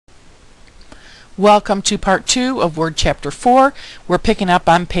Welcome to part 2 of Word Chapter 4. We're picking up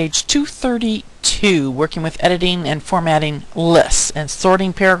on page 232, working with editing and formatting lists, and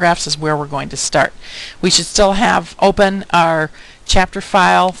sorting paragraphs is where we're going to start. We should still have open our chapter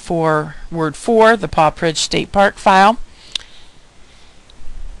file for Word 4, the Paw Ridge State Park file.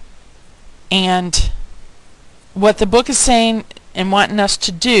 And what the book is saying and wanting us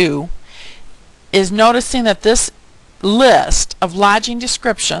to do is noticing that this list of lodging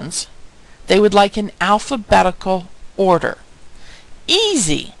descriptions, they would like in alphabetical order.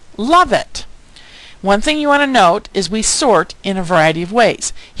 Easy. Love it. One thing you want to note is we sort in a variety of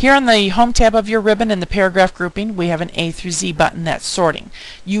ways. Here on the Home tab of your ribbon in the paragraph grouping, we have an A through Z button that's sorting.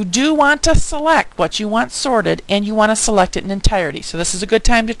 You do want to select what you want sorted, and you want to select it in entirety. So this is a good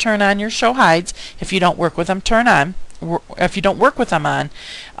time to turn on your show hides. If you don't work with them, turn on. If you don't work with them on,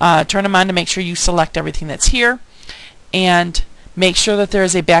 turn them on to make sure you select everything that's here. And make sure that there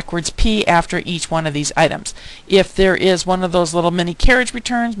is a backwards P after each one of these items. If there is one of those little mini carriage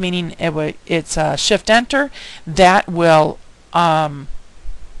returns, meaning it's a shift enter, that will that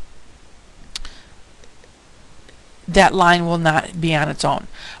line will not be on its own.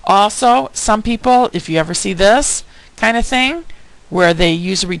 Also, some people, if you ever see this kind of thing where they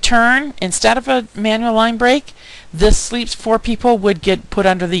use a return instead of a manual line break, this sleeps for people would get put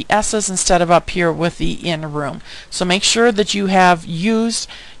under the S's instead of up here with the in room. So make sure that you have used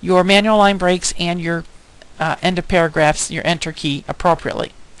your manual line breaks and your end of paragraphs, your enter key,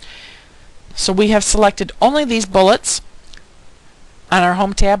 appropriately. So we have selected only these bullets. On our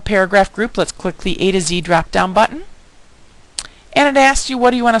Home tab paragraph group, let's click the A to Z drop down button, and it asks you,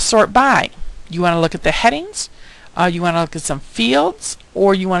 what do you want to sort by? You want to look at the headings, you want to look at some fields,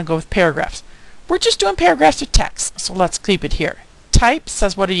 or you want to go with paragraphs. We're just doing paragraphs of text, so let's keep it here. Type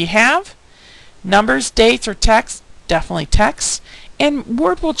says, what do you have? Numbers, dates, or text? Definitely text. And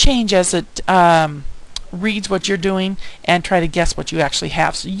Word will change as it reads what you're doing and try to guess what you actually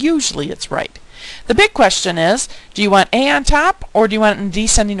have. So usually it's right. The big question is, do you want A on top, or do you want it in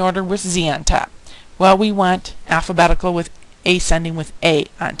descending order with Z on top? Well, we want alphabetical with ascending with A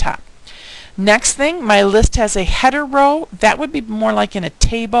on top. Next thing, my list has a header row. That would be more like in a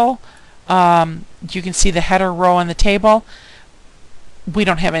table. You can see the header row on the table. We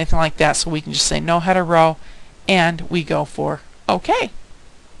don't have anything like that, so we can just say no header row, and we go for OK.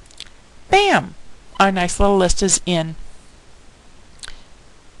 Bam! Our nice little list is in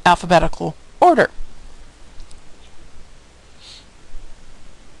alphabetical order.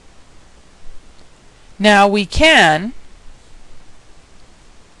 Now we can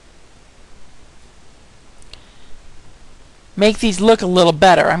make these look a little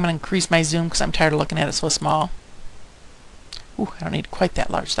better. I'm going to increase my zoom because I'm tired of looking at it so small. Ooh, I don't need quite that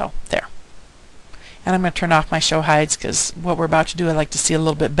large though. There. And I'm going to turn off my show hides because what we're about to do I'd like to see a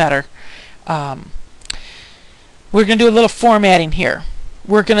little bit better. We're going to do a little formatting here.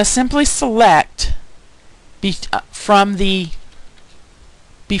 We're going to simply select from the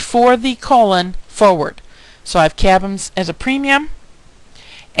before the colon forward. So I have cabins as a premium,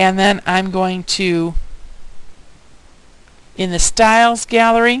 and then I'm going to, in the Styles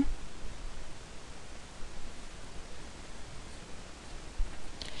gallery,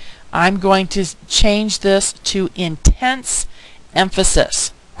 I'm going to change this to intense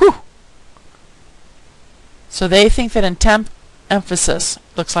emphasis. Whew! So they think that intense emphasis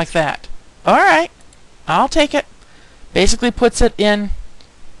looks like that. Alright, I'll take it. Basically puts it in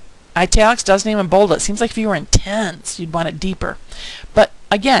italics, doesn't even bold it. Seems like if you were intense, you'd want it deeper. But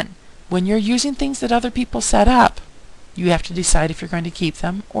again, when you're using things that other people set up, you have to decide if you're going to keep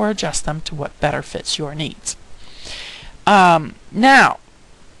them or adjust them to what better fits your needs. Now,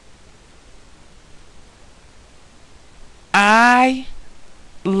 I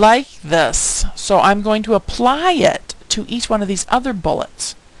like this, so I'm going to apply it to each one of these other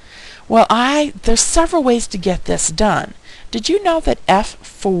bullets. Well, there's several ways to get this done. Did you know that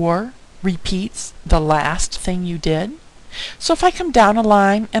F4 repeats the last thing you did? So if I come down a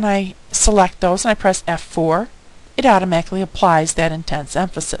line and I select those and I press F4, it automatically applies that intense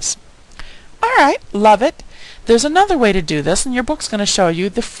emphasis. Alright, love it. There's another way to do this, and your book's going to show you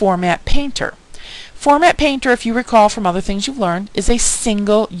the Format Painter. Format Painter, if you recall from other things you've learned, is a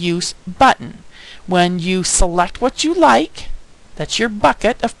single-use button. When you select what you like, that's your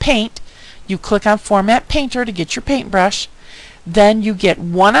bucket of paint, you click on Format Painter to get your paintbrush, then you get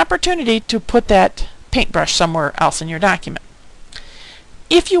one opportunity to put that paintbrush somewhere else in your document.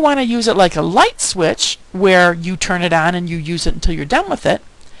 If you want to use it like a light switch, where you turn it on and you use it until you're done with it,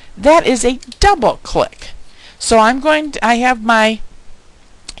 that is a double click. So I have my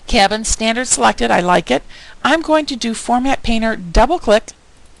cabin standard selected. I like it. I'm going to do Format Painter, double click,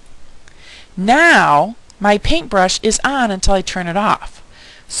 Now my paintbrush is on until I turn it off.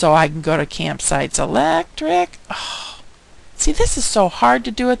 So I can go to Campsites Electric. Oh, see, this is so hard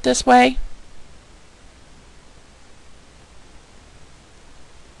to do it this way.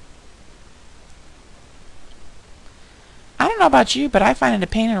 I don't know about you, but I find it a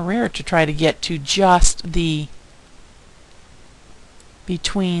pain in the rear to try to get to just the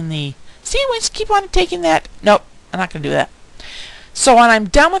between the. See, we just keep on taking that. Nope, I'm not going to do that. So when I'm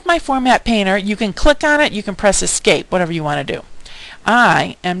done with my Format Painter, you can click on it, you can press Escape, whatever you want to do.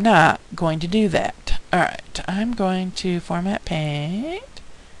 I am not going to do that. Alright, I'm going to Format Paint.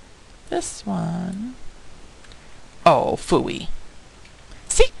 This one. Oh, phooey.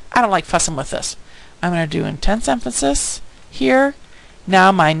 See, I don't like fussing with this. I'm going to do Intense Emphasis here.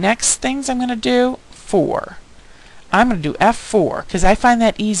 Now my next things I'm going to do, 4. I'm going to do F4 because I find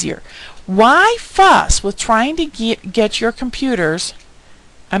that easier. Why fuss with trying to get your computers,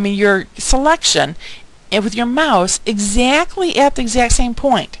 your selection, with your mouse exactly at the exact same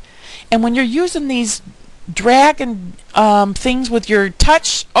point? And when you're using these drag and things with your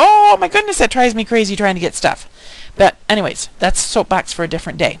touch, oh my goodness, that drives me crazy trying to get stuff. But anyways, that's soapbox for a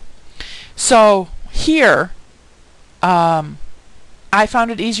different day. So here, I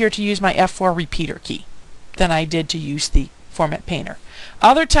found it easier to use my F4 repeater key than I did to use the Format Painter.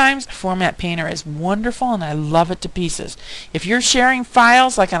 Other times, Format Painter is wonderful and I love it to pieces. If you're sharing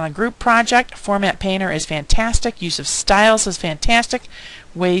files like on a group project, Format Painter is fantastic. Use of styles is fantastic.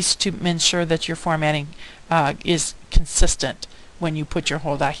 Ways to ensure that your formatting is consistent when you put your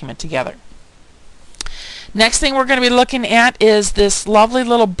whole document together. Next thing we're going to be looking at is this lovely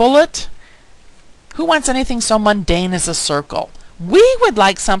little bullet. Who wants anything so mundane as a circle? We would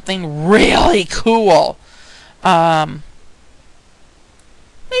like something really cool. Maybe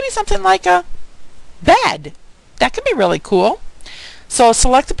something like a bed. That could be really cool. So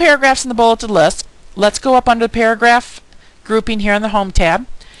select the paragraphs in the bulleted list. Let's go up under the paragraph grouping here on the Home tab.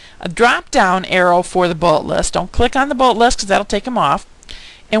 A drop down arrow for the bullet list. Don't click on the bullet list because that'll take them off.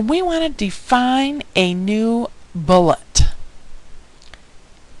 And we want to define a new bullet.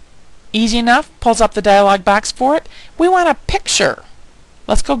 Easy enough. Pulls up the dialog box for it. We want a picture.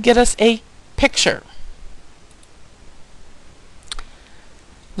 Let's go get us a picture.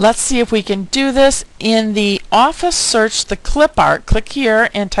 Let's see if we can do this. In the Office search, the clip art, click here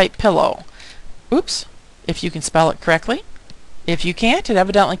and type pillow. Oops, if you can spell it correctly. If you can't, it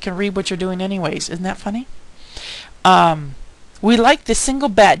evidently can read what you're doing anyways. Isn't that funny? We like the single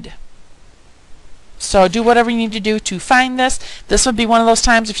bed. So do whatever you need to do to find this. This would be one of those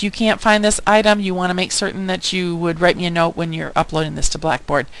times if you can't find this item, you want to make certain that you would write me a note when you're uploading this to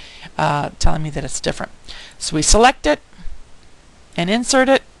Blackboard telling me that it's different. So we select it and insert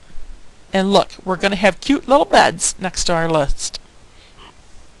it, and look, we're going to have cute little beds next to our list.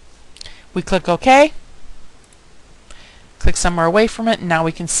 We click OK, click somewhere away from it, and now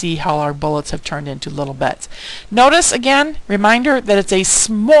we can see how our bullets have turned into little beds. Notice again, reminder that it's a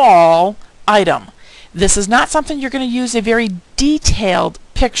small item. This is not something you're going to use a very detailed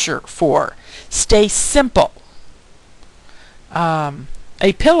picture for. Stay simple. A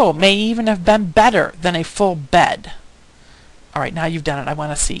pillow may even have been better than a full bed. Alright, now you've done it. I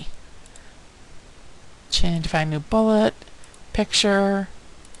want to see. Change, define new bullet, picture,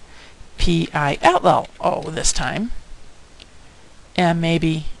 P-I-L-L-O this time. And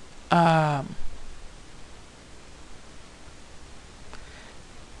maybe do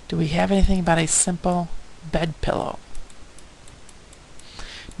we have anything about a simple bed pillow?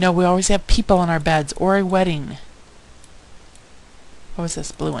 No, we always have people in our beds or a wedding. What was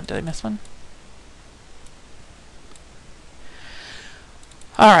this blue one? Did I miss one?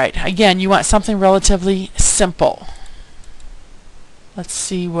 Alright, again, you want something relatively simple. Let's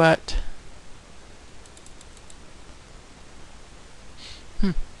see what...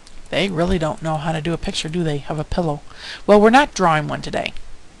 They really don't know how to do a picture, do they, of a pillow? Well, we're not drawing one today.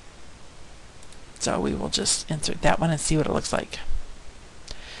 So we will just insert that one and see what it looks like.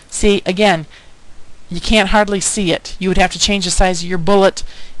 See, again, you can't hardly see it. You would have to change the size of your bullet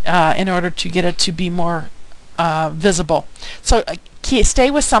in order to get it to be more visible. So stay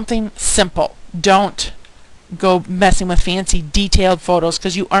with something simple. Don't go messing with fancy detailed photos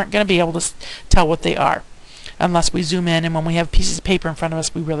because you aren't going to be able to tell what they are unless we zoom in, and when we have pieces of paper in front of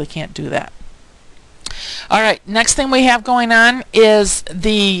us we really can't do that. Alright, next thing we have going on is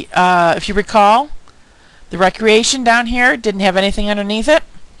the, if you recall, the recreation down here didn't have anything underneath it.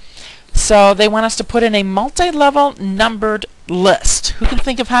 So they want us to put in a multi-level numbered list. Who can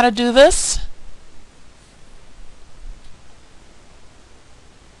think of how to do this?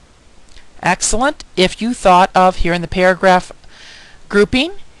 Excellent. If you thought of here in the paragraph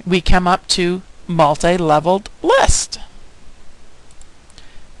grouping, we come up to multi-leveled list.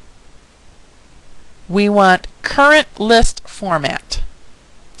 We want current list format.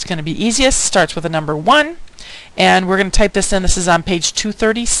 It's going to be easiest. Starts with a number 1, and we're going to type this in. This is on page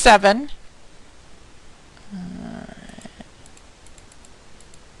 237.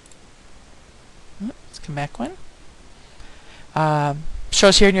 Let's come back one.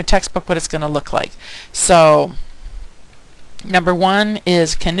 Shows here in your textbook what it's going to look like. So number 1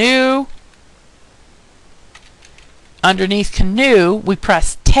 is canoe. Underneath canoe, we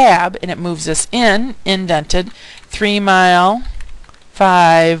press tab and it moves us in, indented, 3 mile,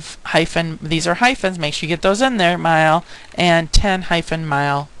 5 hyphen, these are hyphens, make sure you get those in there, mile, and 10 hyphen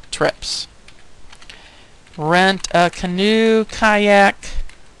mile trips. Rent a canoe, kayak,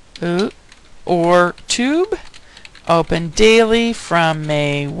 or tube. Open daily from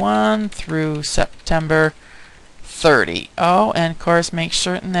May 1 through September 30. Oh, and of course make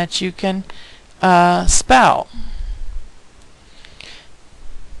certain that you can spell.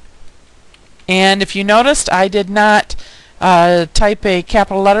 And if you noticed, I did not type a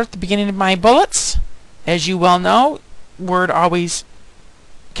capital letter at the beginning of my bullets. As you well know, Word always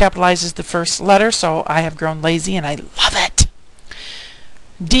capitalizes the first letter, so I have grown lazy and I love it.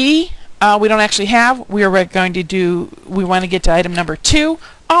 D, we don't actually have. We are going to do, we want to get to item number 2.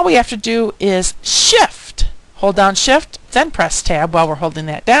 All we have to do is shift. Hold down shift, then press tab while we're holding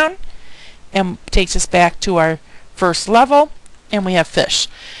that down, and takes us back to our first level, and we have fish.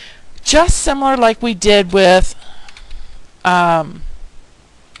 Just similar like we did with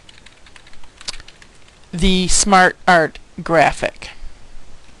the Smart Art graphic.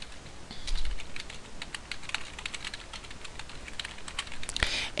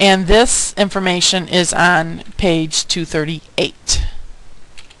 And this information is on page 238.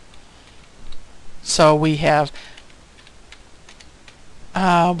 So we have,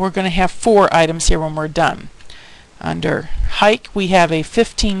 we're going to have 4 items here when we're done. Under hike, we have a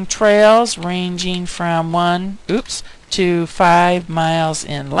 15 trails ranging from 1 to 5 miles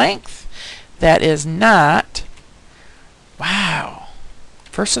in length. That is not, wow,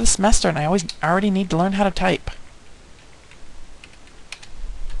 first of the semester and I already need to learn how to type.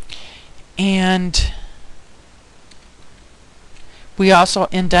 And we also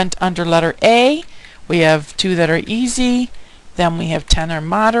indent under letter A. We have 2 that are easy, then we have 10 are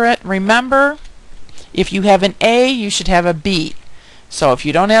moderate. Remember, if you have an A, you should have a B. So if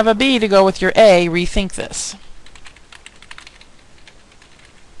you don't have a B to go with your A, rethink this.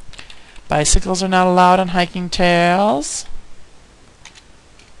 Bicycles are not allowed on hiking trails.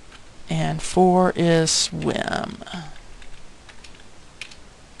 And 4 is swim.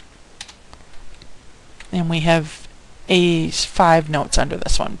 And we have 5 notes under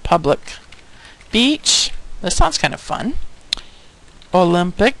this one. Public beach. This sounds kind of fun.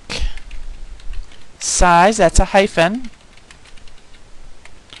 Olympic. Size, that's a hyphen.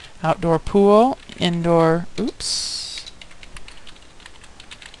 Outdoor pool, indoor,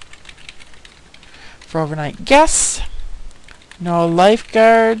 for overnight guests. No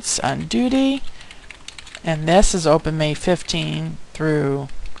lifeguards on duty. And this is open May 15 through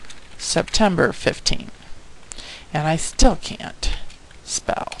September 15. And I still can't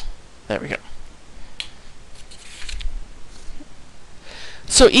spell. There we go.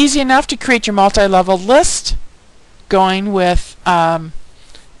 So easy enough to create your multi-level list, going with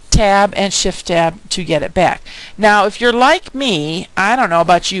tab and shift tab to get it back. Now if you're like me, I don't know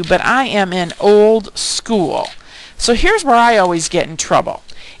about you, but I am in old school. So here's where I always get in trouble.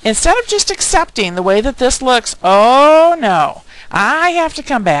 Instead of just accepting the way that this looks, oh no, I have to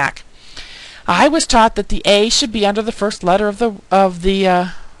come back. I was taught that the A should be under the first letter of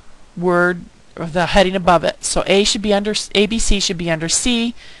the word, or the heading above it. So A should be under, ABC should be under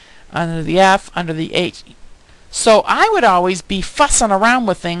C, under the F, under the H. So I would always be fussing around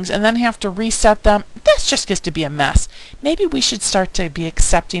with things and then have to reset them. This just gets to be a mess. Maybe we should start to be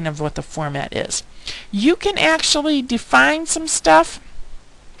accepting of what the format is. You can actually define some stuff.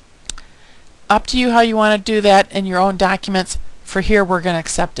 Up to you how you want to do that in your own documents. For here, we're going to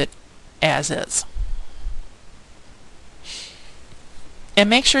accept it as is. And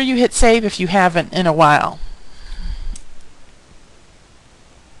make sure you hit save if you haven't in a while.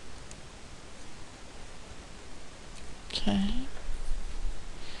 Okay.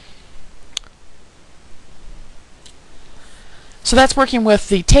 So that's working with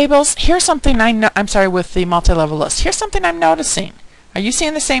the tables. Here's something with the multi-level list. Here's something I'm noticing. Are you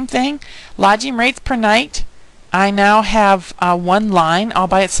seeing the same thing? Lodging rates per night. I now have one line all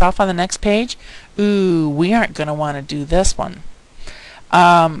by itself on the next page. Ooh, we aren't going to want to do this one.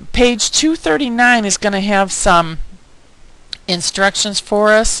 Page 239 is going to have some instructions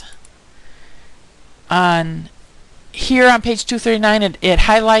for us. On here on page 239, it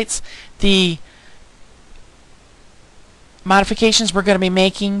highlights the modifications we're going to be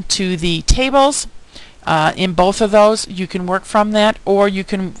making to the tables. In both of those, you can work from that, or you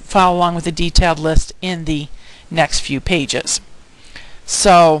can follow along with a detailed list in the next few pages.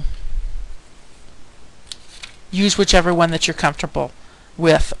 So use whichever one that you're comfortable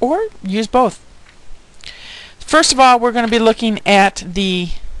with, or use both. First of all, we're going to be looking at the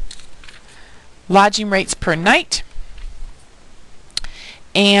lodging rates per night,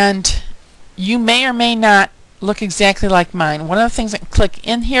 and you may or may not look exactly like mine. One of the things that click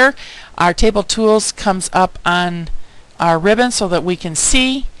in here, our table tools comes up on our ribbon so that we can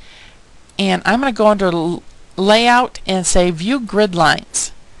see, and I'm going to go under layout and say view grid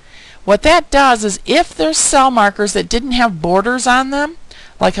lines. What that does is if there's cell markers that didn't have borders on them,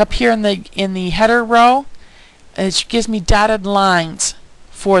 like up here in the header row, it gives me dotted lines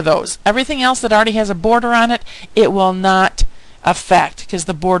for those. Everything else that already has a border on it, it will not affect, because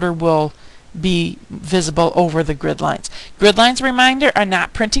the border will be visible over the grid lines. Grid lines, reminder, are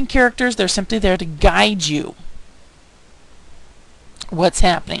not printing characters. They're simply there to guide you what's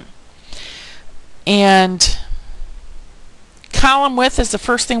happening. And column width is the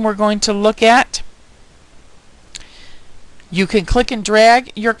first thing we're going to look at. You can click and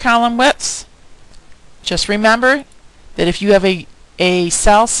drag your column widths. Just remember that if you have a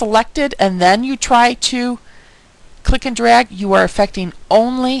cell selected and then you try to click and drag, you are affecting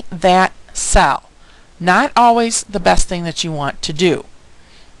only that cell. Not always the best thing that you want to do.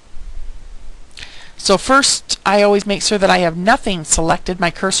 So first, I always make sure that I have nothing selected.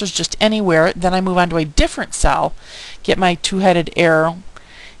 My cursor's just anywhere. Then I move on to a different cell, get my two-headed arrow,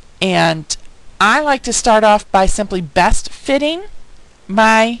 and I like to start off by simply best fitting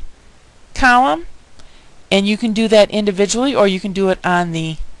my column, and you can do that individually, or you can do it on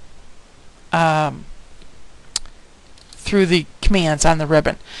the through the commands on the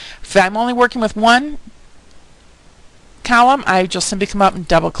ribbon. If I'm only working with one column, I just simply come up and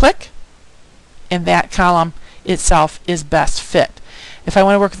double click, and that column itself is best fit. If I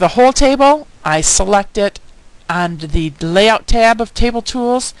want to work with the whole table, I select it on the layout tab of table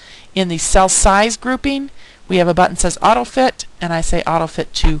tools. In the cell size grouping, we have a button that says auto fit, and I say auto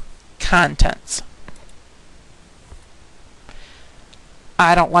fit to contents.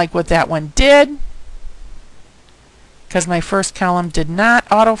 I don't like what that one did, because my first column did not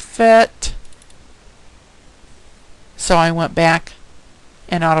auto fit, so I went back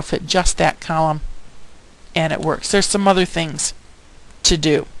and auto fit just that column, and it works. There's some other things to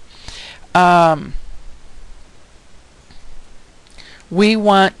do. We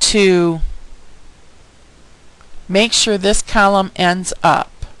want to make sure this column ends up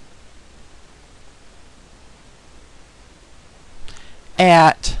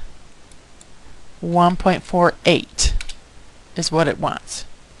at 1.48 is what it wants.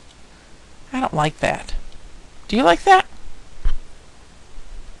 I don't like that. Do you like that?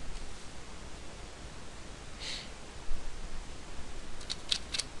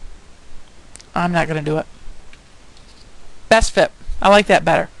 I'm not going to do it. Best fit. I like that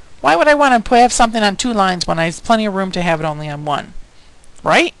better. Why would I want to have something on two lines when there's plenty of room to have it only on one?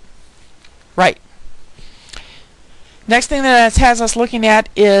 Right? Right. Next thing that it has us looking at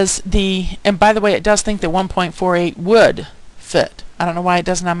is the, and by the way, it does think that 1.48 would fit. I don't know why it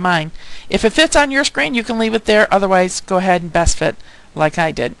doesn't on mine. If it fits on your screen, you can leave it there. Otherwise, go ahead and best fit like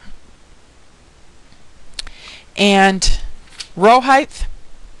I did. And row height.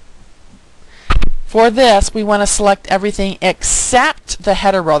 For this, we want to select everything except the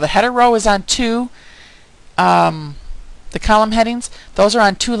header row. The header row is on two, the column headings. Those are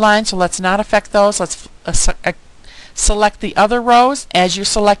on two lines, so let's not affect those. Let's select the other rows. As you're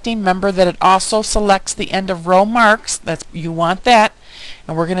selecting, remember that it also selects the end of row marks. You want that.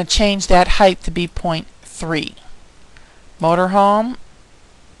 And we're going to change that height to be 0.3. Motorhome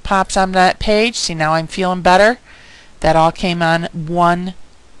pops on that page. See, now I'm feeling better. That all came on one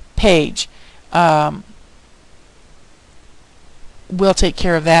page. We'll take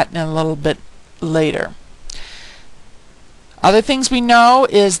care of that in a little bit later. Other things we know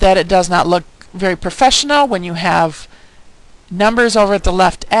is that it does not look very professional when you have numbers over at the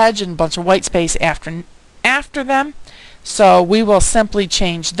left edge and a bunch of white space after them. So we will simply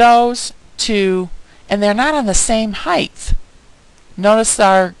change those to, and they're not on the same height. Notice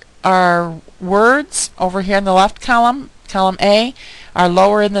our words over here in the left column, column A, are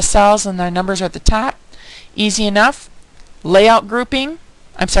lower in the cells and our numbers are at the top. Easy enough. Layout grouping,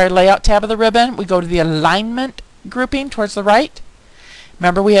 layout tab of the ribbon, we go to the alignment grouping towards the right.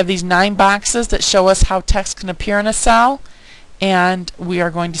 Remember, we have these 9 boxes that show us how text can appear in a cell, and we are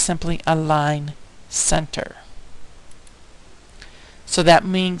going to simply align center. So that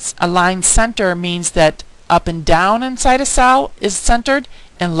means align center means that up and down inside a cell is centered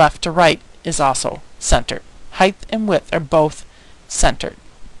and left to right is also centered. Height and width are both centered.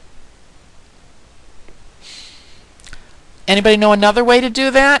 Anybody know another way to do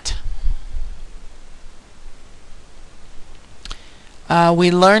that?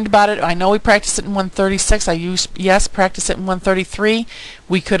 We learned about it. I know we practiced it in 136. Yes, practice it in 133.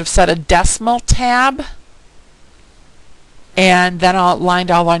 We could have set a decimal tab and then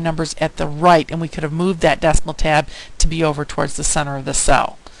aligned all our numbers at the right, and we could have moved that decimal tab to be over towards the center of the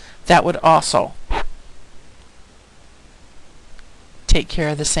cell. That would also take care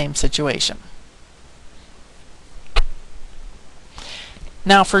of the same situation.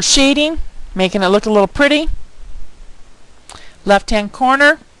 Now for shading, making it look a little pretty, left hand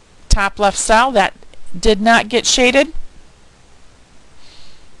corner, top left cell, that did not get shaded.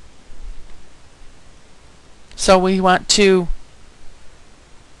 So we want to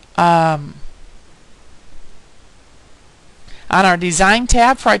on our design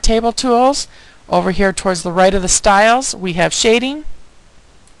tab for our table tools, over here towards the right of the styles, we have shading.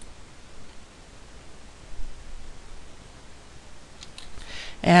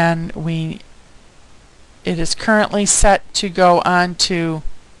 And it is currently set to go on to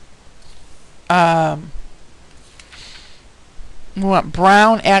we want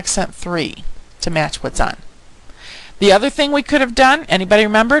brown accent 3 to match what's on. The other thing we could have done, anybody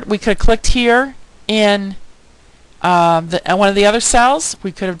remembered? We could have clicked here in one of the other cells.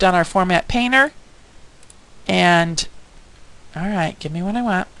 We could have done our Format Painter, and alright, give me what I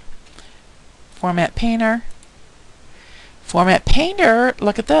want. Format Painter. Format Painter,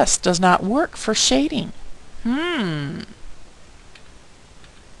 look at this, does not work for shading.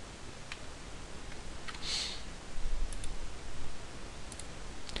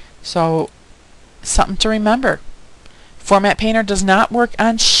 So, something to remember. Format Painter does not work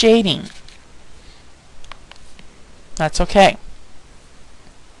on shading. That's okay.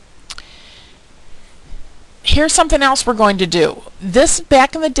 Here's something else we're going to do. This,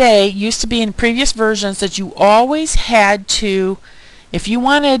 back in the day, used to be in previous versions that you always had to, if you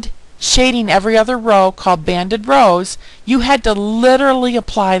wanted shading every other row called banded rows, you had to literally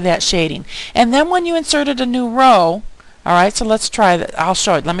apply that shading. And then when you inserted a new row, alright, so let's try that. I'll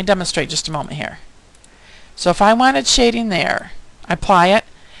show it. Let me demonstrate just a moment here. So if I wanted shading there, I apply it.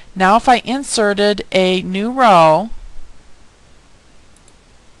 Now if I inserted a new row,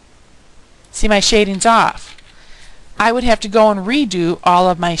 see, my shading's off. I would have to go and redo all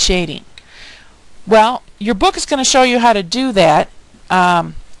of my shading. Well, your book is going to show you how to do that.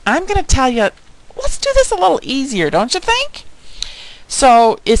 I'm going to tell you, let's do this a little easier, don't you think?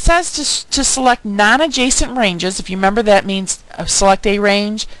 So it says to select non-adjacent ranges. If you remember, that means select a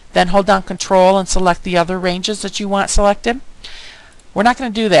range, then hold down Control and select the other ranges that you want selected. We're not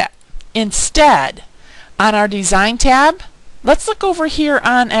going to do that. Instead, on our Design tab, let's look over here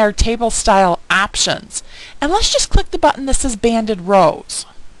on our Table Style Options, and let's just click the button that says Banded Rows.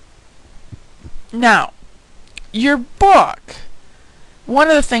 Now, your book, one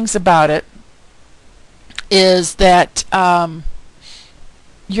of the things about it is that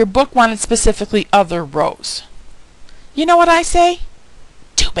your book wanted specifically other rows. You know what I say?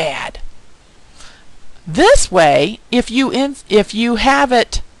 Too bad. This way, if you have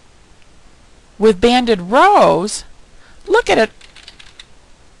it with banded rows, look at it.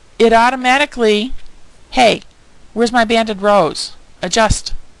 It automatically, hey, where's my banded rows?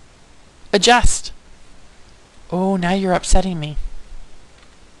 Adjust. Adjust. Oh, now you're upsetting me.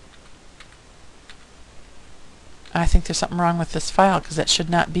 I think there's something wrong with this file, because that should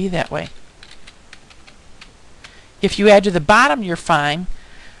not be that way. If you add to the bottom, you're fine.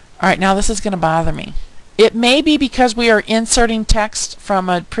 Alright, now this is going to bother me. It may be because we are inserting text from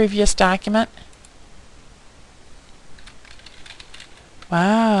a previous document.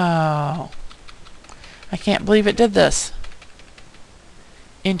 Wow. I can't believe it did this.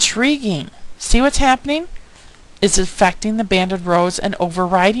 Intriguing. See what's happening? It's affecting the banded rows and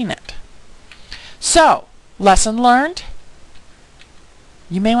overriding it. So, lesson learned.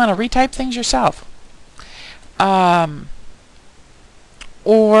 You may want to retype things yourself.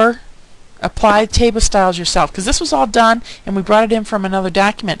 Or apply table styles yourself, because this was all done and we brought it in from another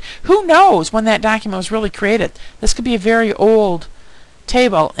document. Who knows when that document was really created? This could be a very old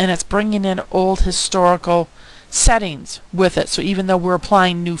table, and it's bringing in old historical settings with it. So even though we're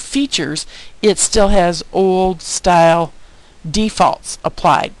applying new features, it still has old style defaults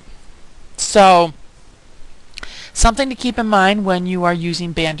applied. So something to keep in mind when you are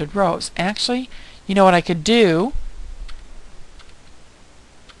using banded rows. Actually, you know what I could do?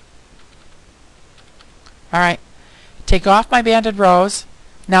 Alright, take off my banded rows.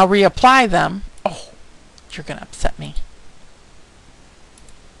 Now reapply them. Oh, you're going to upset me.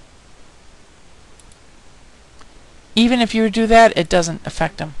 Even if you do that, it doesn't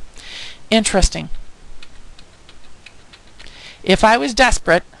affect them. Interesting. If I was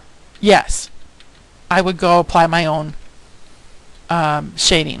desperate, yes, I would go apply my own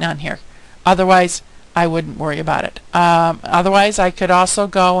shading on here. Otherwise, I wouldn't worry about it. Otherwise, I could also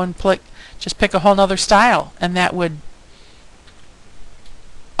go and just pick a whole nother style, and that would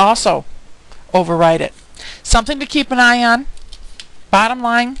also override it. Something to keep an eye on. Bottom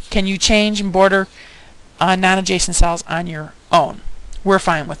line, can you change and border non-adjacent cells on your own? We're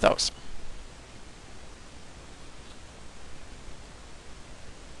fine with those.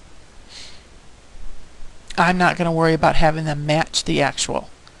 I'm not going to worry about having them match the actual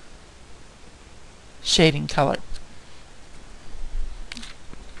shading color.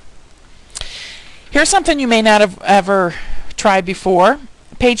 Here's something you may not have ever tried before.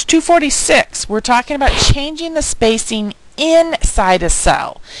 Page 246, we're talking about changing the spacing inside a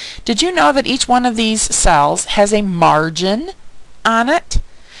cell. Did you know that each one of these cells has a margin on it?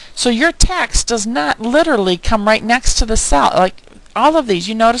 So your text does not literally come right next to the cell. Like all of these,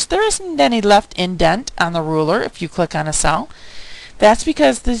 you notice there isn't any left indent on the ruler if you click on a cell. That's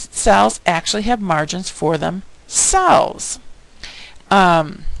because the cells actually have margins for themselves.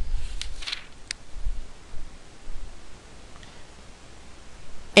 And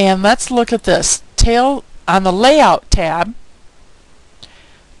let's look at this. On the Layout tab,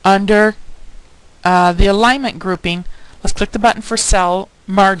 under the Alignment grouping, let's click the button for Cell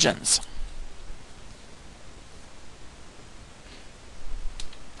Margins.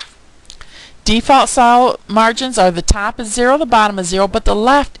 Default cell margins are the top is 0, the bottom is 0, but the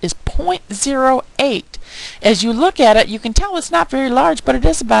left is 0.08. As you look at it, you can tell it's not very large, but it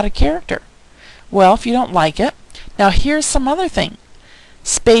is about a character. Well, if you don't like it, now here's some other thing.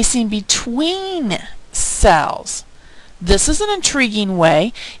 Spacing between cells. This is an intriguing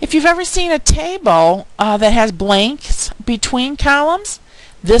way. If you've ever seen a table that has blanks between columns,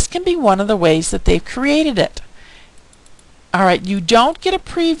 this can be one of the ways that they've created it. Alright, you don't get a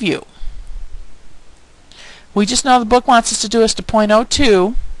preview. We just know the book wants us to do is to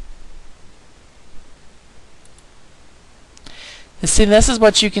 0.02. And see, this is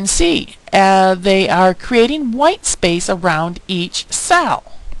what you can see. They are creating white space around each cell.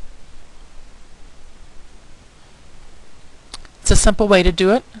 It's a simple way to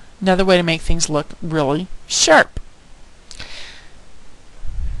do it. Another way to make things look really sharp.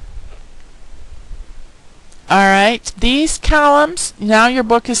 Alright, these columns, now your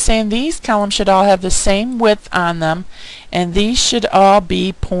book is saying these columns should all have the same width on them, and these should all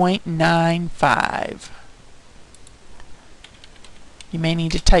be 0.95. You may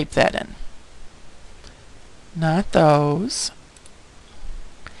need to type that in. Not those.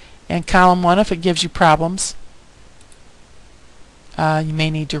 And column 1, if it gives you problems, you may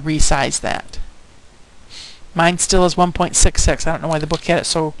need to resize that. Mine still is 1.66. I don't know why the book had it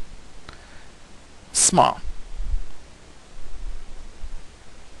so small.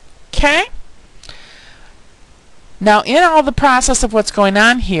 Okay? Now, in all the process of what's going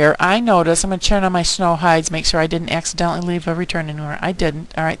on here, I notice, I'm going to turn on my snow hides, make sure I didn't accidentally leave a return anywhere. I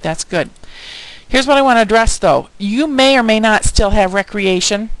didn't. Alright, that's good. Here's what I want to address, though. You may or may not still have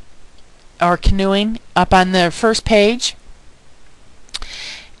recreation or canoeing up on the first page.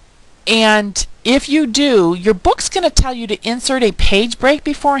 And if you do, your book's going to tell you to insert a page break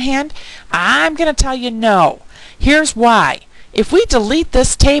beforehand. I'm going to tell you no. Here's why. If we delete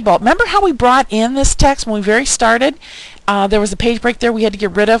this table, remember how we brought in this text when we very started? There was a page break there we had to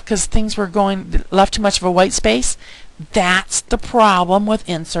get rid of because things were left too much of a white space. That's the problem with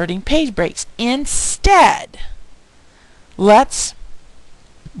inserting page breaks. Instead, let's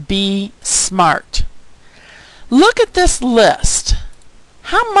be smart. Look at this list.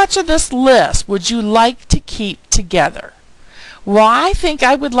 How much of this list would you like to keep together? Well, I think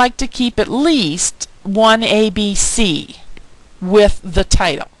I would like to keep at least one ABC with the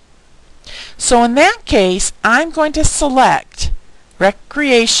title. So in that case, I'm going to select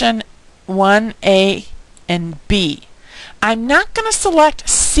Recreation 1A and B. I'm not going to select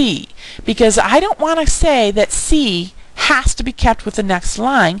C because I don't want to say that C has to be kept with the next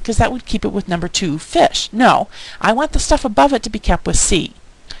line because that would keep it with number 2, fish. No, I want the stuff above it to be kept with C.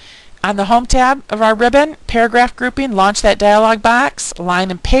 On the Home tab of our ribbon, paragraph grouping, launch that dialog box,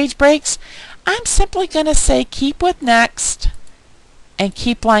 line and page breaks. I'm simply going to say keep with next and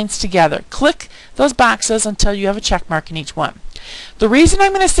keep lines together. Click those boxes until you have a check mark in each one. The reason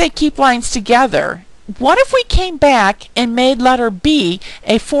I'm going to say keep lines together, what if we came back and made letter B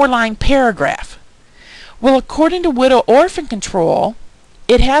a 4-line paragraph? Well, according to widow orphan control,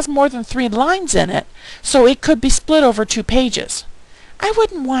 it has more than 3 lines in it, so it could be split over 2 pages. I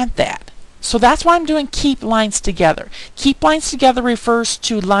wouldn't want that. So that's why I'm doing keep lines together. Keep lines together refers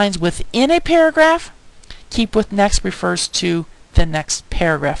to lines within a paragraph. Keep with next refers to the next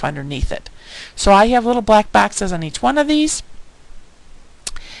paragraph underneath it. So I have little black boxes on each one of these.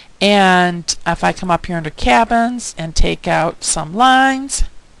 And if I come up here under cabins and take out some lines,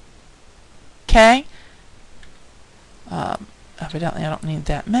 okay, evidently I don't need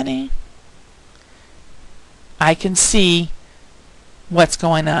that many, I can see what's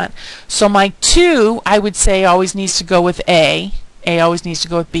going on. So my 2, I would say, always needs to go with A. A always needs to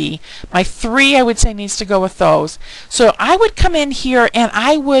go with B. My 3, I would say, needs to go with those. So I would come in here and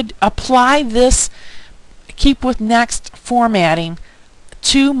I would apply this keep with next formatting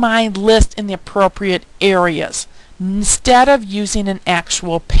to my list in the appropriate areas, instead of using an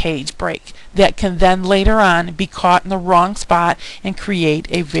actual page break that can then later on be caught in the wrong spot and create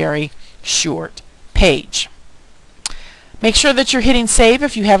a very short page. Make sure that you're hitting save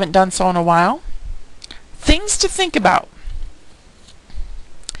if you haven't done so in a while. Things to think about.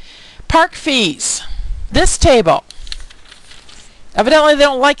 Park fees. This table, evidently they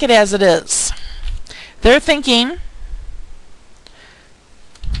don't like it as it is. They're thinking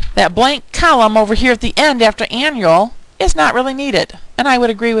that blank column over here at the end after annual is not really needed, and I would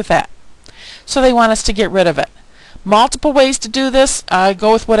agree with that. So they want us to get rid of it. Multiple ways to do this.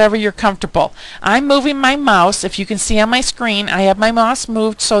 Go with whatever you're comfortable. I'm moving my mouse. If you can see on my screen, I have my mouse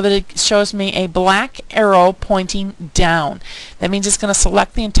moved so that it shows me a black arrow pointing down. That means it's going to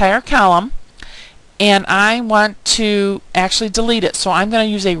select the entire column, and I want to actually delete it. So I'm going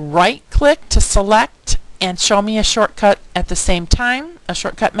to use a right click to select and show me a shortcut at the same time, a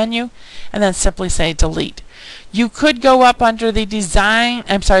shortcut menu, and then simply say delete. You could go up under the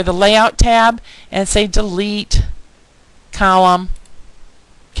the layout tab and say delete column.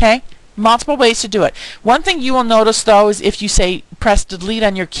 Okay? Multiple ways to do it. One thing you will notice though is if you say press delete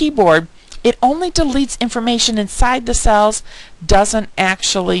on your keyboard, it only deletes information inside the cells, doesn't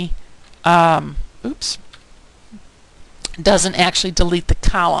actually doesn't actually delete the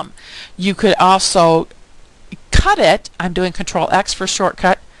column. You could also cut it. I'm doing Control X for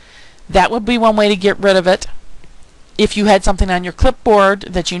shortcut. That would be one way to get rid of it. If you had something on your clipboard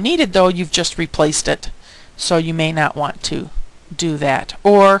that you needed though, you've just replaced it. So you may not want to do that.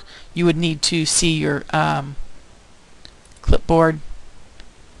 Or you would need to see your clipboard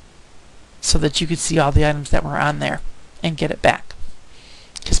so that you could see all the items that were on there and get it back.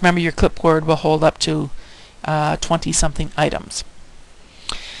 Because remember, your clipboard will hold up to 20-something items.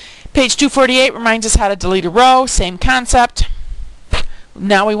 Page 248 reminds us how to delete a row. Same concept.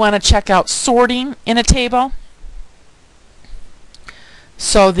 Now we want to check out sorting in a table.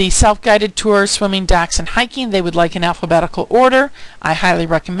 So the self-guided tours, swimming, docks, and hiking, they would like in alphabetical order. I highly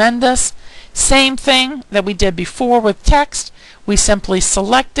recommend this. Same thing that we did before with text. We simply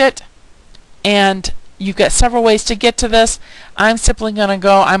select it, and you've got several ways to get to this. I'm simply going to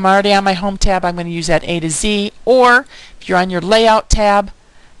go, I'm already on my home tab, I'm going to use that A to Z, or if you're on your layout tab,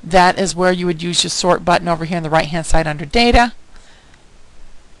 that is where you would use your sort button over here on the right hand side under data,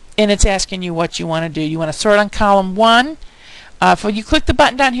 and it's asking you what you want to do. You want to sort on column 1. If you click the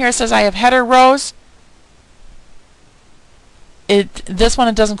button down here, it says I have header rows. This one,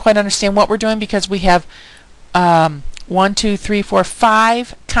 it doesn't quite understand what we're doing because we have 1, 2, 3, 4,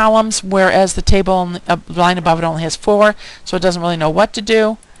 5 columns, whereas the table line above it only has 4, so it doesn't really know what to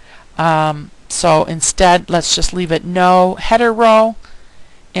do. So instead, let's just leave it no header row,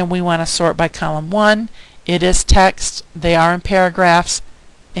 and we want to sort by column 1. It is text, they are in paragraphs,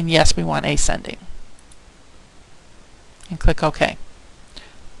 and yes, we want ascending. And click OK.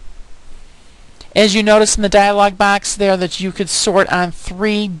 As you notice in the dialog box there that you could sort on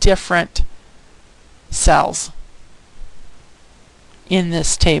 3 different cells in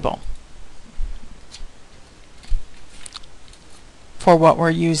this table for what we're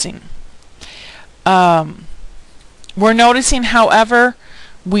using. We're noticing, however,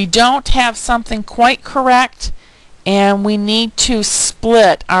 we don't have something quite correct, and we need to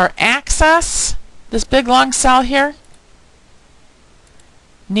split our access. This big long cell here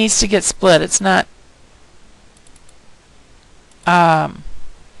needs to get split. It's not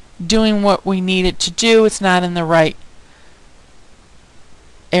doing what we need it to do. It's not in the right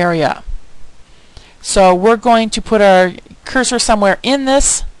area. So we're going to put our cursor somewhere in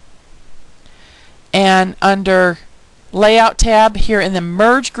this, and under Layout tab here in the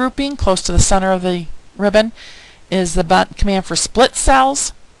Merge grouping, close to the center of the ribbon, is the command for split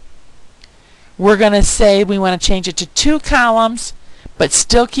cells. We're going to say we want to change it to 2 columns, but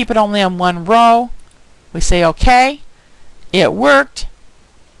still keep it only on 1 row. We say OK. It worked.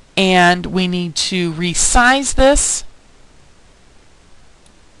 And we need to resize this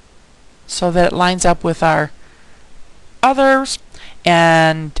so that it lines up with our others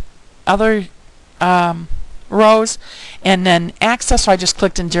and other rows. And then access, so I just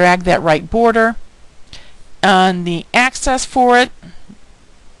clicked and dragged that right border. On the access for it,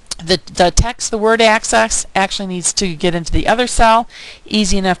 the text, the word access, actually needs to get into the other cell.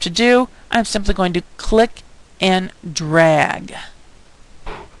 Easy enough to do. I'm simply going to click and drag.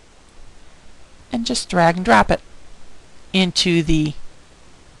 And just drag and drop it into the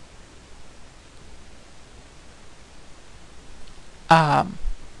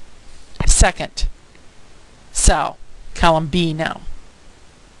second cell, column B now.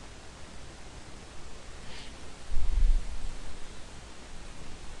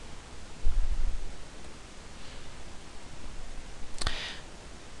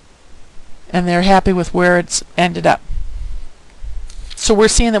 And they're happy with where it's ended up. So we're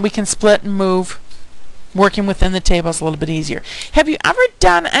seeing that we can split and move. Working within the table is a little bit easier. Have you ever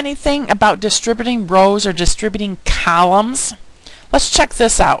done anything about distributing rows or distributing columns? Let's check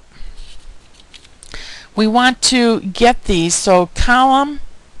this out. We want to get these, so column,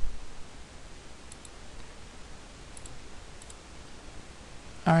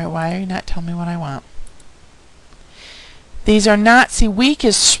 alright, why are you not telling me what I want? These are not, see, week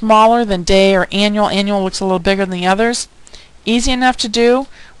is smaller than day or annual. Annual looks a little bigger than the others. Easy enough to do.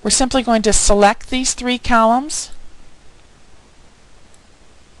 We're simply going to select these three columns.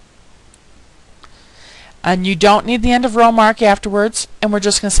 And you don't need the end of row mark afterwards. And we're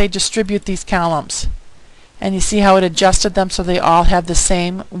just going to say distribute these columns. And you see how it adjusted them so they all have the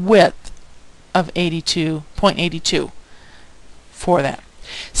same width of 82.82 for that.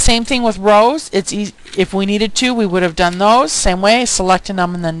 Same thing with rows. It's easy. If we needed to, we would have done those. Same way, selecting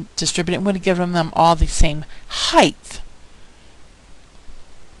them and then distributing. We would have given them all the same height.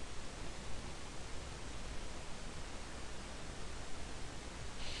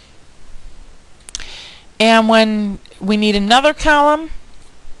 And when we need another column,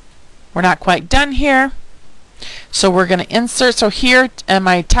 we're not quite done here. So we're going to insert. So here in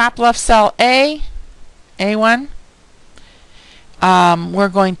my top left cell A, A1, we're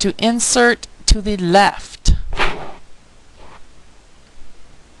going to insert to the left.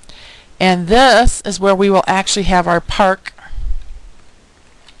 And this is where we will actually have our park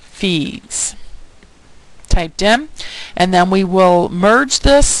fees typed in. And then we will merge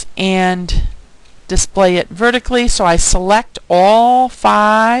this and display it vertically. So I select all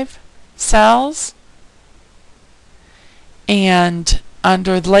 5 cells, and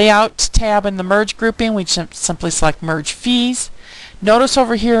under the layout tab in the merge grouping we simply select merge fees. Notice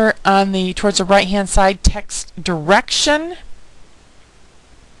over here on the towards the right hand side text direction,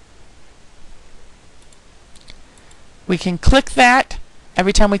 we can click that.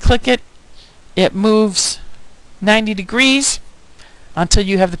 Every time we click it, it moves 90 degrees until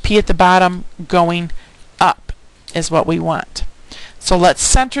you have the P at the bottom going up is what we want. So let's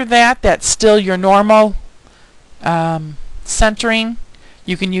center that. That's still your normal centering.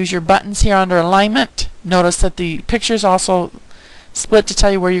 You can use your buttons here under alignment. Notice that the pictures also split to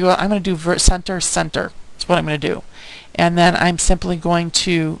tell you where you go. I'm going to do center, center. That's what I'm going to do. And then I'm simply going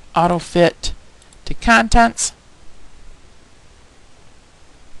to auto fit to contents.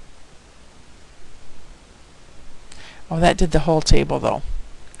 Oh, that did the whole table though.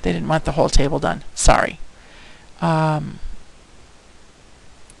 They didn't want the whole table done. Sorry. I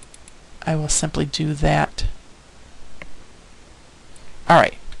will simply do that.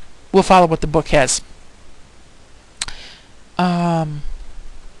 Alright. We'll follow what the book has. We're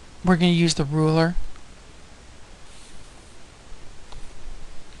going to use the ruler.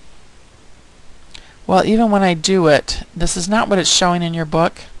 Well, even when I do it, this is not what it's showing in your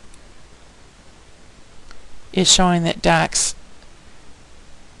book. It's showing that docs.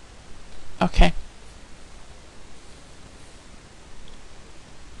 Okay.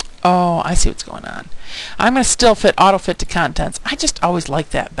 Oh, I see what's going on. I'm going to still fit auto fit to contents. I just always like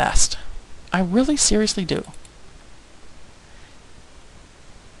that best. I really seriously do.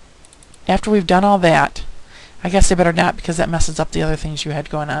 After we've done all that, I guess I better not because that messes up the other things you had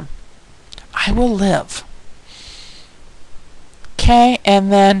going on. I will live. Okay,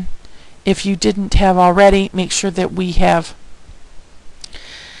 and then if you didn't have already, make sure that we have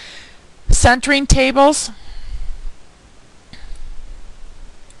centering tables.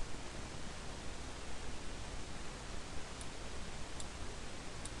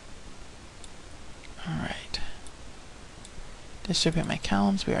 Alright. Distribute my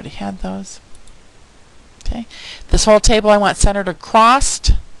columns. We already had those. Okay. This whole table I want centered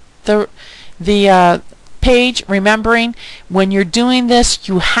across the page, remembering when you're doing this,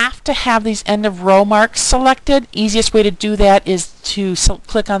 you have to have these end of row marks selected. Easiest way to do that is to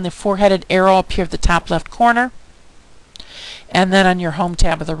click on the four-headed arrow up here at the top left corner. And then on your home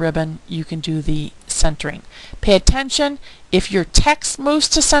tab of the ribbon, you can do the centering. Pay attention, if your text moves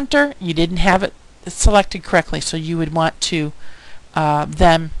to center, you didn't have it selected correctly, so you would want to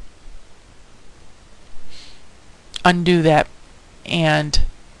then undo that and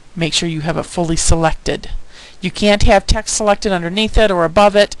make sure you have it fully selected. You can't have text selected underneath it or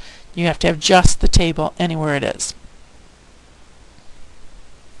above it. You have to have just the table anywhere it is.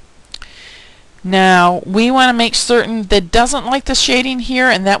 Now we want to make certain that it doesn't like the shading here,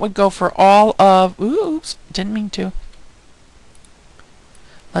 and that would go for all of, oops, didn't mean to.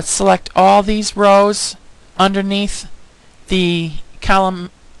 Let's select all these rows underneath the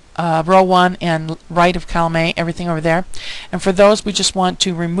column row 1 and right of column A, everything over there. And for those, we just want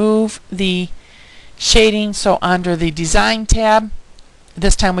to remove the shading. So under the design tab,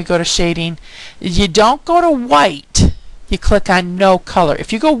 this time we go to shading. You don't go to white, you click on no color.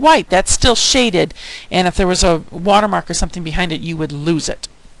 If you go white, that's still shaded, and if there was a watermark or something behind it, you would lose it.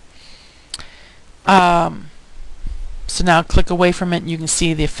 So now click away from it and you can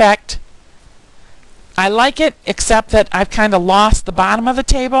see the effect. I like it, except that I've kind of lost the bottom of the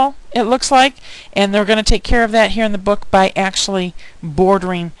table, it looks like, and they're going to take care of that here in the book by actually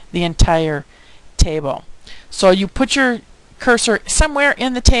bordering the entire table. So you put your cursor somewhere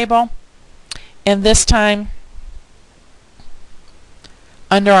in the table, and this time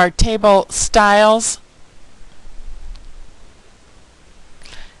under our table styles,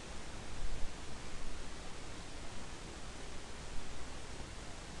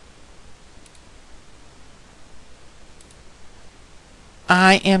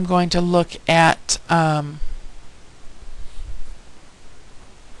 I am going to look at alright.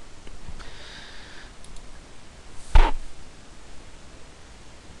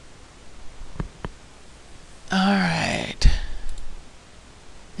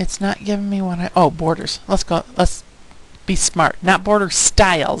 It's not giving me what oh, borders. Let's go. Let's be smart. Not border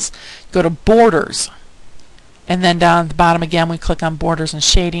styles. Go to borders. And then down at the bottom again, we click on borders and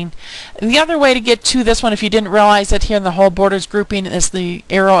shading. And the other way to get to this one, if you didn't realize that here in the whole borders grouping is the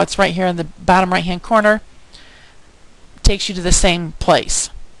arrow, it's right here in the bottom right hand corner, takes you to the same place.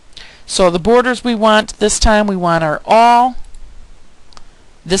 So the borders we want this time, we want our all.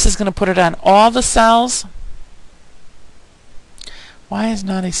 This is going to put it on all the cells. Why is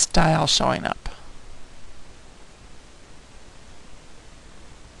not a style showing up?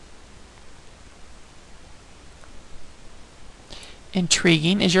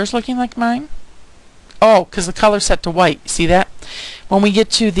 Intriguing. Is yours looking like mine? Oh, because the color's set to white. See that? When we get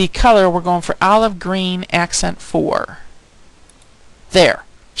to the color, we're going for olive green accent 4. There.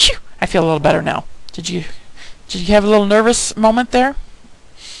 Phew, I feel a little better now. Did you have a little nervous moment there?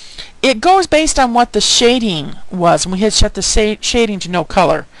 It goes based on what the shading was, and we had set the shading to no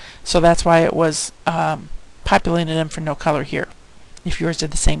color, so that's why it was populated in for no color here. If yours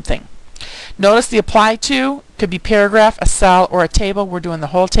did the same thing. Notice the apply to could be paragraph, a cell, or a table. We're doing the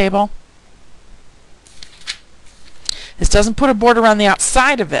whole table. This doesn't put a border on the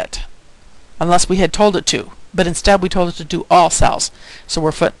outside of it unless we had told it to, but instead we told it to do all cells. So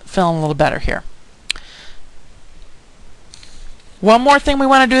we're feeling a little better here. One more thing we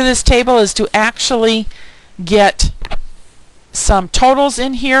want to do to this table is to actually get some totals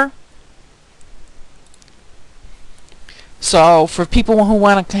in here. So for people who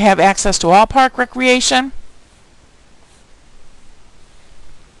want to have access to all park recreation,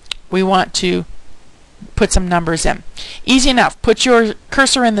 we want to put some numbers in. Easy enough. Put your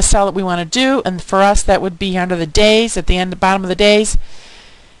cursor in the cell that we want to do, and for us that would be under the days, at the end, the bottom of the days,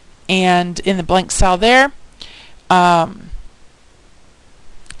 and in the blank cell there.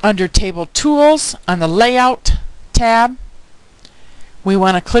 Under Table Tools, on the Layout tab, we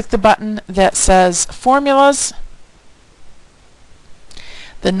want to click the button that says Formulas.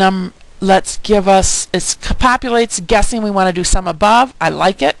 The let's give us, it populates guessing we want to do sum above. I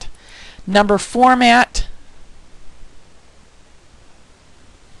like it. Number format.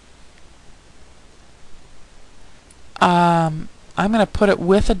 I'm going to put it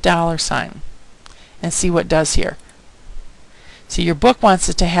with a $sign and see what it does here. See, your book wants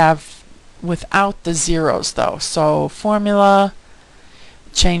it to have without the zeros though. So formula,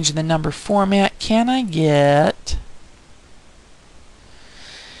 change the number format. Can I get...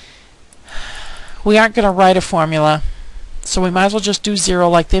 We aren't going to write a formula, so we might as well just do 0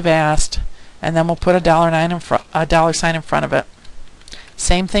 like they've asked, and then we'll put a $sign in front of it.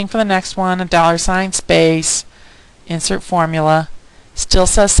 Same thing for the next one, a $sign, space, insert formula, Still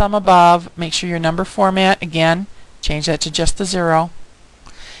says sum above. Make sure your number format, again, change that to just the 0.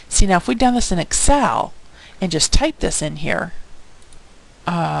 See, now if we'd done this in Excel and just typed this in here,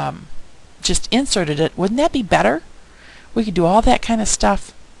 just inserted it, wouldn't that be better? We could do all that kind of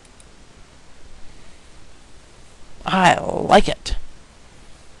stuff. I like it.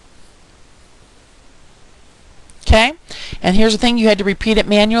 Okay, and here's the thing, you had to repeat it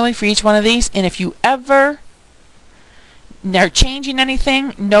manually for each one of these, and if you ever are changing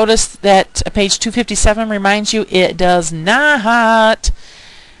anything, notice that page 257 reminds you it does not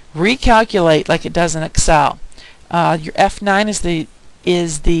recalculate like it does in Excel. Your F9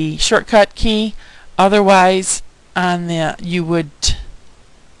 is the shortcut key. Otherwise, on the you would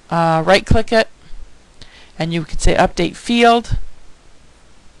right click it and you could say update field.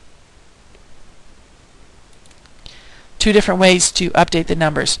 Two different ways to update the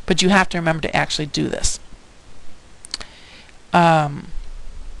numbers, but you have to remember to actually do this.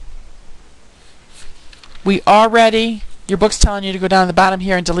 Your book's telling you to go down to the bottom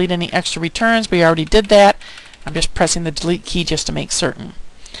here and delete any extra returns. We already did that. I'm just pressing the delete key just to make certain.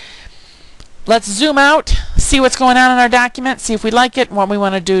 Let's zoom out, see what's going on in our document, see if we like it and what we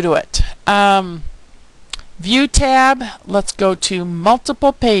want to do to it. View tab, let's go to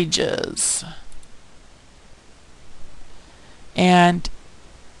multiple pages. And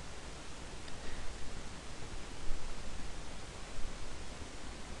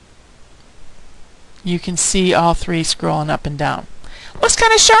you can see all three scrolling up and down. Looks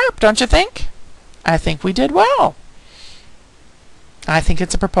kind of sharp, don't you think? I think we did well. I think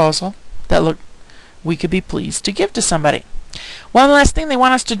it's a proposal that we could be pleased to give to somebody. One last thing they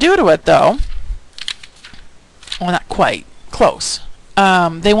want us to do to it, though, well, not quite, close.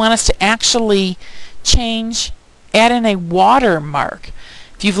 They want us to actually add in a watermark.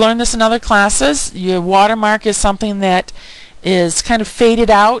 If you've learned this in other classes, your watermark is something that is kind of faded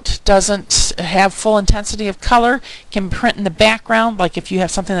out, doesn't have full intensity of color, can print in the background, like if you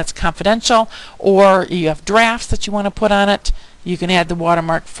have something that's confidential or you have drafts that you want to put on it, you can add the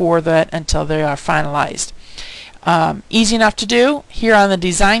watermark for that until they are finalized. Easy enough to do. Here on the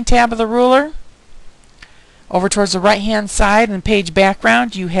Design tab of the ruler, over towards the right hand side in page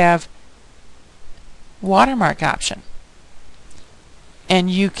background, you have watermark option. And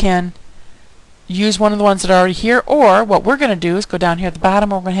you can use one of the ones that are already here, or what we're going to do is go down here at the bottom,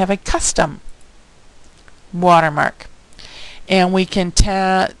 we're going to have a custom watermark. And we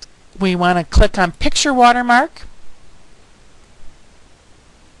want to click on picture watermark,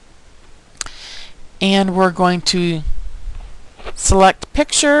 and we're going to select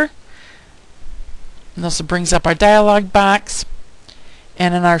picture, and this brings up our dialog box,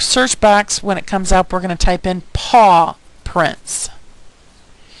 and in our search box when it comes up we're going to type in paw prints.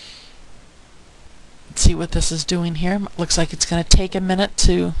 Let's see what this is doing here. Looks like it's going to take a minute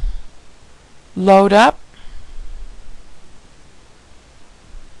to load up.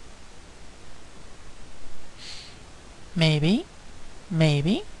 Maybe.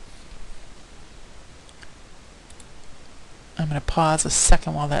 I'm going to pause a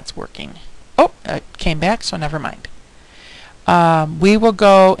second while that's working. Oh, it came back, so never mind. We will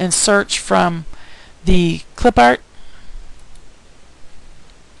go and search from the clip art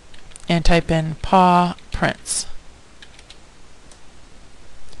and type in paw prints.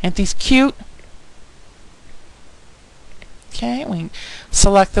 Aren't these cute? Okay, we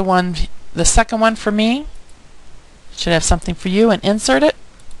select the second one for me. Should have something for you, and insert it.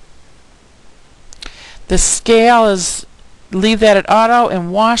 The scale is, leave that at auto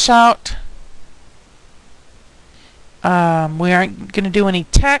and wash out. We aren't going to do any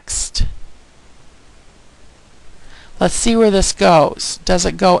text. Let's see where this goes. Does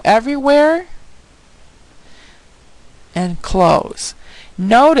it go everywhere? And close.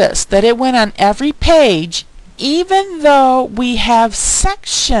 Notice that it went on every page, even though we have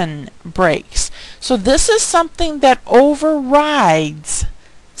section breaks. So this is something that overrides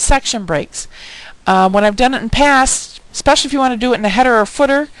section breaks. When I've done it in past, especially if you want to do it in a header or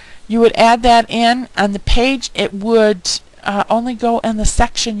footer, you would add that in on the page. It would only go in the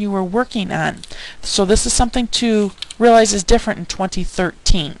section you were working on. So this is something to realize is different in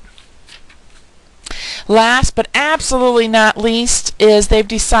 2013. Last but absolutely not least is they've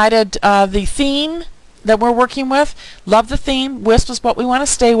decided the theme that we're working with. Love the theme. WISP is what we want to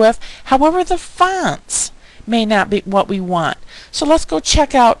stay with. However, the fonts may not be what we want. So let's go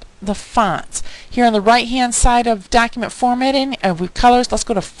check out the fonts. Here on the right hand side of document formatting with colors, let's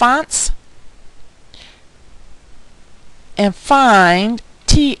go to fonts and find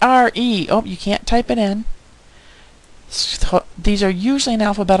TRE. Oh, you can't type it in. So these are usually in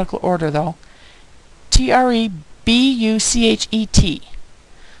alphabetical order though. TRE B-U-C-H-E-T.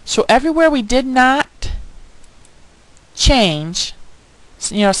 So everywhere we did not change,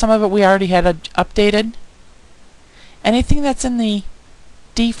 you know, some of it we already had updated. Anything that's in the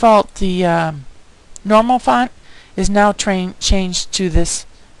default, the normal font, is now changed to this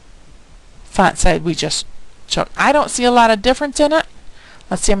font size we just showed. I don't see a lot of difference in it.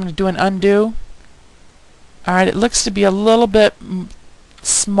 Let's see, I'm going to do an undo. Alright, it looks to be a little bit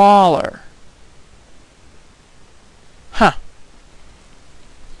smaller. Huh.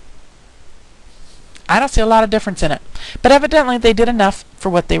 I don't see a lot of difference in it. But evidently they did enough for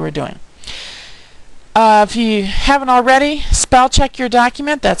what they were doing. If you haven't already, spell check your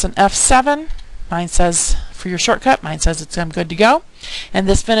document. That's an F7. Mine says, for your shortcut, mine says I'm good to go. And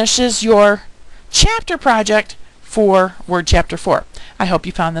this finishes your chapter project for Word Chapter 4. I hope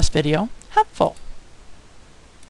you found this video helpful.